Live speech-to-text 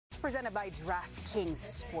presented by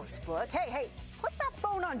DraftKings Sportsbook. Hey, put that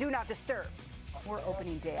phone on Do Not Disturb. More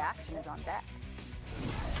opening day action is on deck.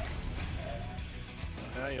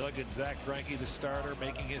 You look at Zach Greinke, the starter,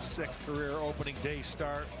 making his 6th career opening day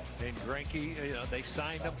start. And Greinke, they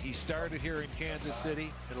signed him. He started here in Kansas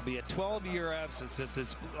City. It'll be a 12-year absence since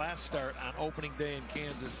his last start on opening day in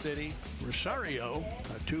Kansas City. Rosario,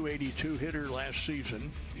 a .282 hitter last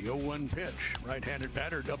season. The 0-1 pitch. Right-handed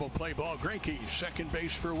batter, double play ball. Greinke, second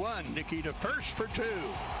base for 1. Nicky to first for 2.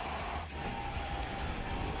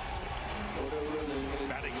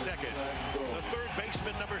 Batting second, the third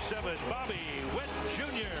baseman, number 7, Bobby Witt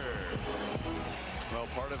Jr. Well,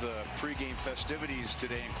 part of the pregame festivities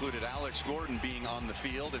today included Alex Gordon being on the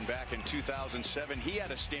field, and back in 2007 he had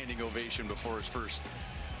a standing ovation before his first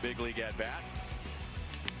big league at bat.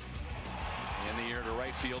 In the air to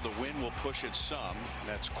right field, the wind will push it some.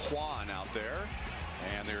 That's Kwan out there,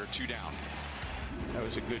 and there are 2 down. That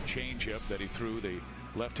was a good changeup that he threw, the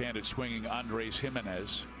left-handed swinging Andres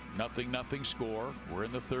Jimenez. 0-0 score. We're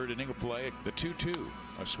in the 3rd inning of play. The 2-2.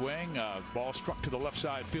 A swing. Ball struck to the left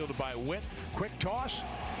side, fielded by Witt. Quick toss.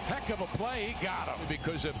 Heck of a play. He got him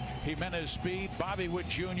because of Jimenez's speed. Bobby Witt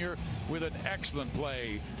Jr. with an excellent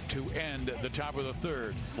play to end the top of the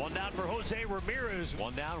 3rd. 1 down for Jose Ramirez.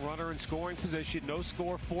 1 down, runner in scoring position. No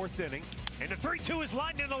score, 4th inning. And the 3-2 is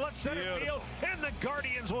lined into left center field. And the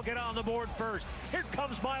Guardians will get on the board first. Here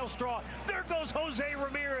comes Miles Straw. There goes Jose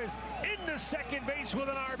Ramirez into second base with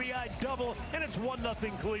an RBI double. And it's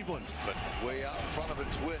 1-0 Cleveland. But way out in front of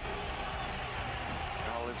it's Witt.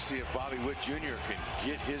 Now let's see if Bobby Witt Jr. can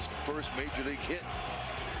get his first major league hit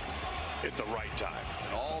at the right time.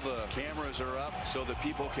 And all the cameras are up so that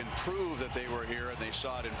people can prove that they were here and they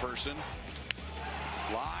saw it in person.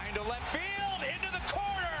 Line to left field, into the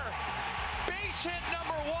corner. Base hit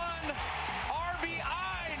number 1,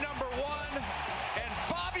 RBI number 1, and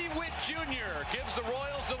Bobby Witt Jr. gives the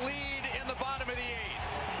Royals the lead in the bottom of the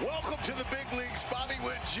 8th. Welcome to the big leagues, Bobby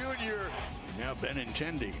Witt Jr. Now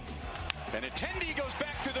Benintendi. Benintendi goes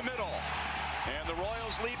back to the middle, and the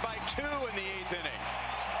Royals lead by 2 in the 8th inning.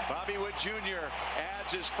 Bobby Witt Jr.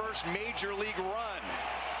 adds his first major league run.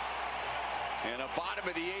 In the bottom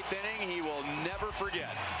of the 8th inning, he will never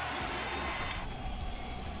forget.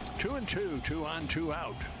 2-2, 2 on, 2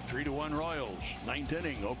 out. 3-1 Royals. 9th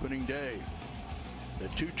inning, opening day. The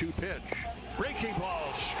 2-2 pitch. Breaking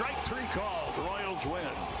ball, strike 3 called. The Royals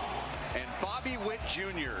win. And Bobby Witt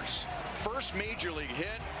Jr.'s first major league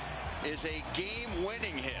hit is a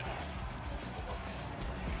game-winning hit.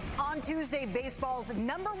 On Tuesday, baseball's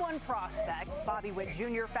number 1 prospect, Bobby Witt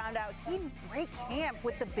Jr., found out he'd break camp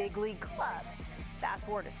with the big league club. Fast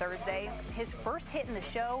forward to Thursday, his first hit in the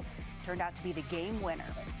show turned out to be the game winner.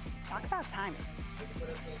 Talk about timing.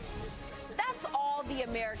 That's all the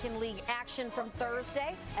American League action from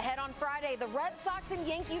Thursday. Ahead on Friday, the Red Sox and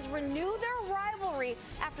Yankees renew their rivalry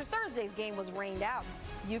after Thursday's game was rained out.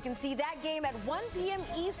 You can see that game at 1 p.m.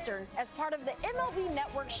 Eastern as part of the MLB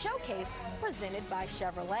Network Showcase presented by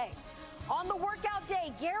Chevrolet. On the workout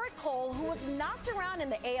day, Garrett Cole, who was knocked around in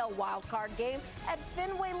the AL wildcard game at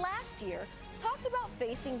Fenway last year, talked about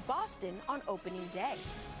facing Boston on opening day.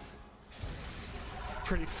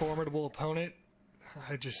 Pretty formidable opponent.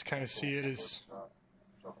 I just kind of see it as,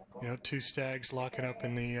 2 stags locking up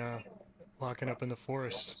in the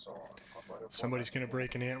forest. Somebody's going to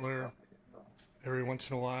break an antler every once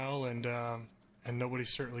in a while, and nobody's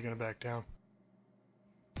certainly going to back down.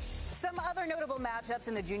 Some other notable matchups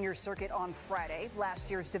in the junior circuit on Friday. Last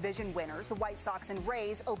year's division winners, the White Sox and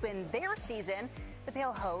Rays, open their season. The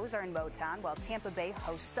Pale Hose are in Motown, while Tampa Bay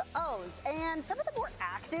hosts the O's. And some of the more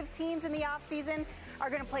active teams in the offseason are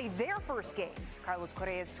going to play their first games. Carlos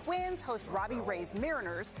Correa's Twins host Robbie Ray's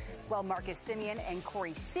Mariners, while Marcus Simeon and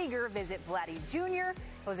Corey Seager visit Vladdy Jr.,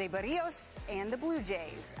 Jose Barrios, and the Blue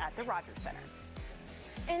Jays at the Rogers Center.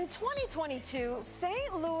 In 2022,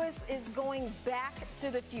 St. Louis is going back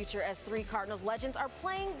to the future as 3 Cardinals legends are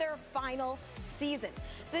playing their final season.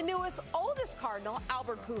 The newest, oldest Cardinal,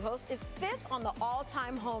 Albert Pujols, is 5th on the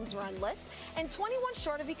all-time homes run list and 21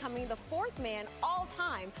 short of becoming the 4th man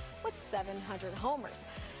all-time with 700 homers.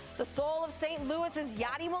 The soul of St. Louis is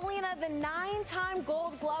Yadi Molina. The 9-time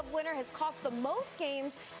Gold Glove winner has caught the most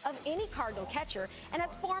games of any Cardinal catcher and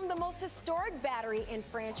has formed the most historic battery in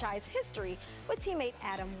franchise history with teammate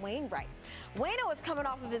Adam Wainwright. Waino is coming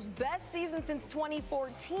off of his best season since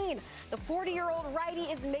 2014. The 40-year-old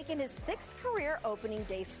righty is making his 6th career opening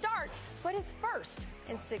day start, but his first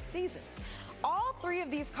in 6 seasons. All 3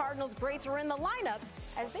 of these Cardinals greats are in the lineup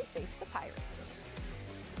as they face the Pirates.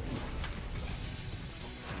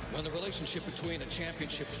 When the relationship between a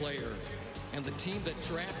championship player and the team that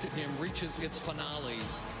drafted him reaches its finale,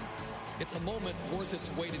 It's a moment worth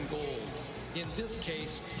its weight in gold. In this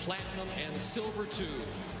case, platinum and silver too.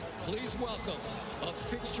 Please welcome a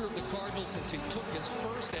fixture of the Cardinals since he took his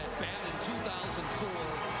first at bat in 2004.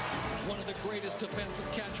 One of the greatest defensive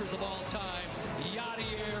catchers of all time,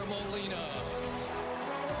 Yadier Molina.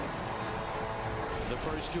 The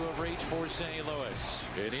first two have reached for St. Louis.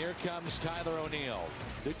 And here comes Tyler O'Neill.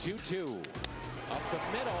 The 2-2. Up the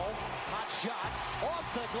middle. Hot shot. Off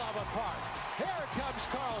the glove of Park. Here comes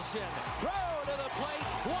Carlson. Throw to the plate.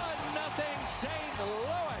 1-0 St.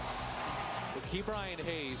 Louis. Well, Ke'Bryan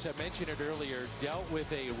Hayes, I mentioned it earlier, dealt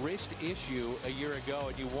with a wrist issue a year ago.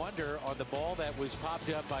 And you wonder on the ball that was popped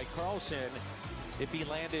up by Carlson if he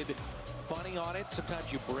landed funny on it.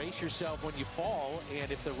 Sometimes you brace yourself when you fall.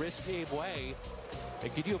 And if the wrist gave way,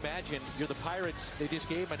 and could you imagine, you're the Pirates, they just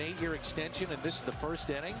gave him an 8-year extension, and this is the first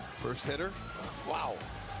inning? First hitter? Wow.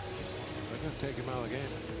 They're going to take him out of the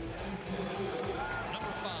game.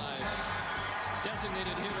 Number 5,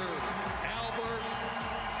 designated hitter, Albert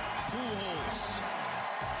Pujols.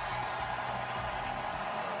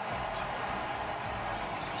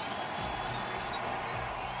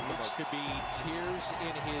 Looks to be tears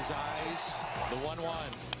in his eyes. The 1-1.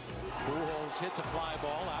 Pujols hits a fly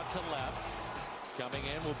ball out to left. Coming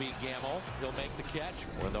in will be Gamble. He'll make the catch.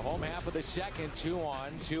 We're in the home half of the second. 2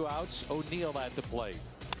 on, 2 outs. O'Neill at the plate.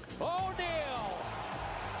 O'Neill!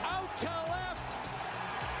 Out to left!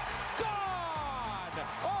 Gone!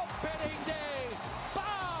 Opening day!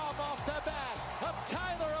 Bomb off the bat of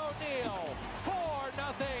Tyler O'Neill.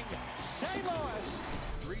 4-0 St. Louis.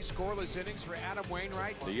 3 scoreless innings for Adam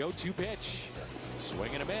Wainwright. The 0-2 pitch.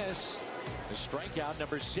 Swing and a miss. The strikeout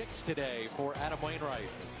number 6 today for Adam Wainwright.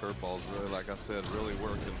 Curveball's really, like I said, really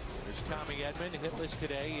working. There's Tommy Edman. Hitless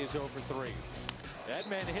today is over 3.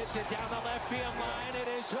 Edman hits it down the left field line. It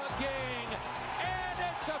is hooking. And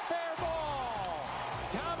it's a fair ball.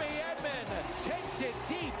 Tommy Edman takes it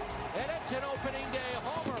deep. And it's an opening day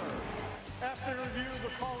homer. After review,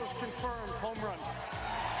 the call is confirmed. Home run.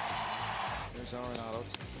 There's Arenado.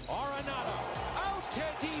 Arenado out to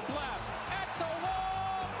deep left. At the wall.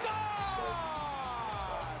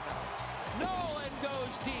 Nolan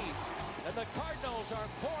goes deep, and the Cardinals are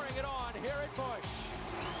pouring it on here at Busch.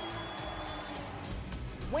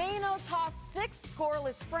 Waino tossed 6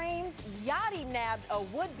 scoreless frames, Yachty nabbed a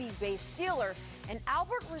would-be base stealer, and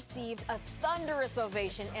Albert received a thunderous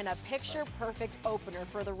ovation in a picture-perfect opener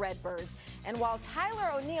for the Redbirds. And while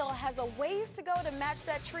Tyler O'Neill has a ways to go to match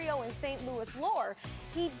that trio in St. Louis lore,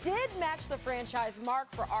 he did match the franchise mark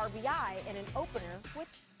for RBI in an opener with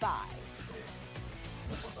 5.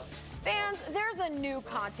 Fans, there's a new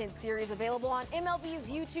content series available on MLB's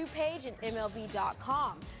YouTube page and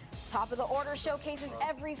MLB.com. Top of the Order showcases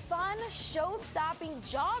every fun, show-stopping,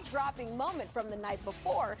 jaw-dropping moment from the night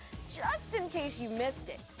before, just in case you missed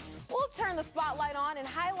it. We'll turn the spotlight on and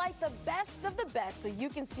highlight the best of the best so you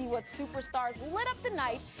can see what superstars lit up the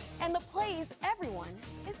night and the plays everyone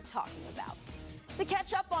is talking about. To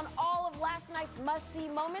catch up on all of last night's must-see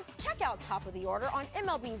moments, check out Top of the Order on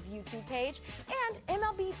MLB's YouTube page and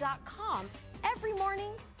MLB.com every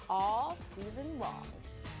morning, all season long.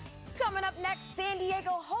 Coming up next, San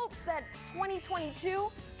Diego hopes that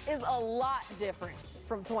 2022 is a lot different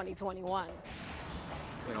from 2021.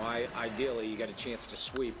 You know, ideally, you got a chance to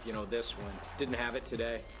sweep, this one. Didn't have it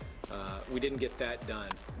today. We didn't get that done.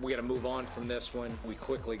 We got to move on from this one. We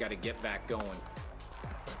quickly got to get back going.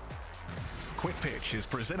 Quick Pitch is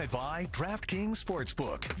presented by DraftKings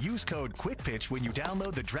Sportsbook. Use code QuickPitch when you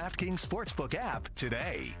download the DraftKings Sportsbook app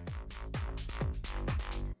today.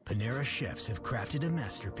 Panera chefs have crafted a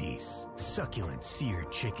masterpiece. Succulent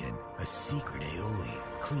seared chicken, a secret aioli,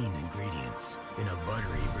 clean ingredients, in a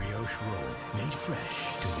buttery brioche roll made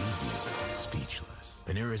fresh to leave you speechless.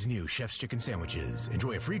 Panera's new Chef's Chicken Sandwiches.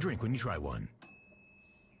 Enjoy a free drink when you try one.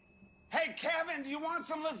 Hey, Kevin, do you want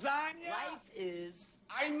some lasagna? Life is...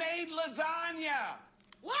 I made lasagna.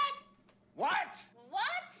 What? What?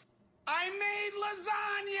 What? I made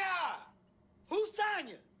lasagna. Who's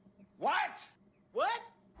Tanya? What? What?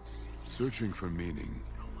 Searching for meaning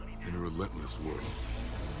in a relentless world.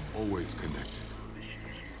 Always connected,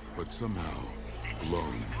 but somehow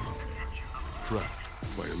alone.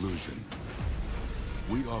 Trapped by illusion.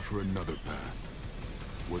 We offer another path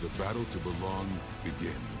where the battle to belong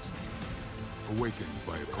begins. Awakened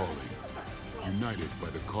by a calling. United by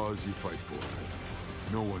the cause you fight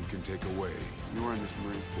for. No one can take away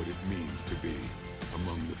what it means to be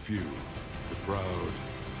among the few, the proud,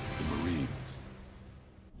 the Marines.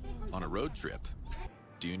 On a road trip,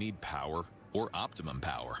 do you need power or optimum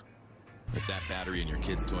power? If that battery in your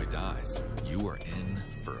kid's toy dies, you are in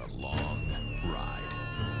for a long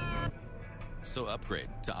ride. So upgrade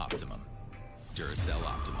to Optimum. Duracell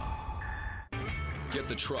Optimum. Get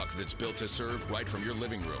the truck that's built to serve right from your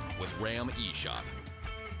living room with Ram eShop.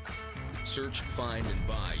 Search, find, and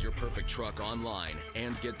buy your perfect truck online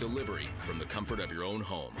and get delivery from the comfort of your own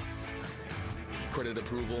home. Credit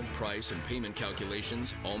approval, price, and payment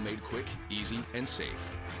calculations all made quick, easy, and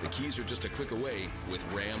safe. The keys are just a click away with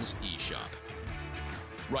Ram's eShop.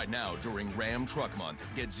 Right now, during Ram Truck Month,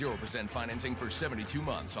 get 0% financing for 72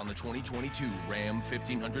 months on the 2022 Ram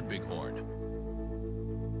 1500 Bighorn.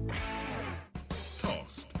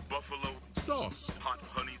 Tossed, buffalo, sauced, hot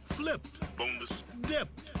honey, flipped, boneless,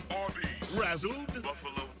 dipped, Arby's, razzled,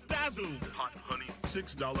 buffalo, dazzled, hot honey,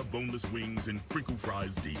 $6 boneless wings and crinkle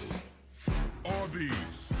fries deal.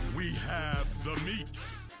 Arby's, we have the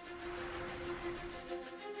meats.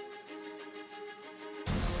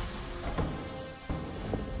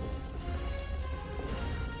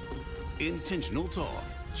 Intentional Talk.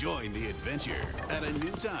 Join the adventure at a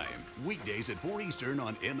new time. Weekdays at 4 Eastern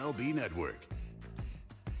on MLB Network.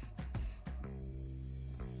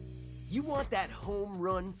 You want that home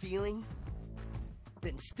run feeling?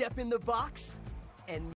 Then step in the box and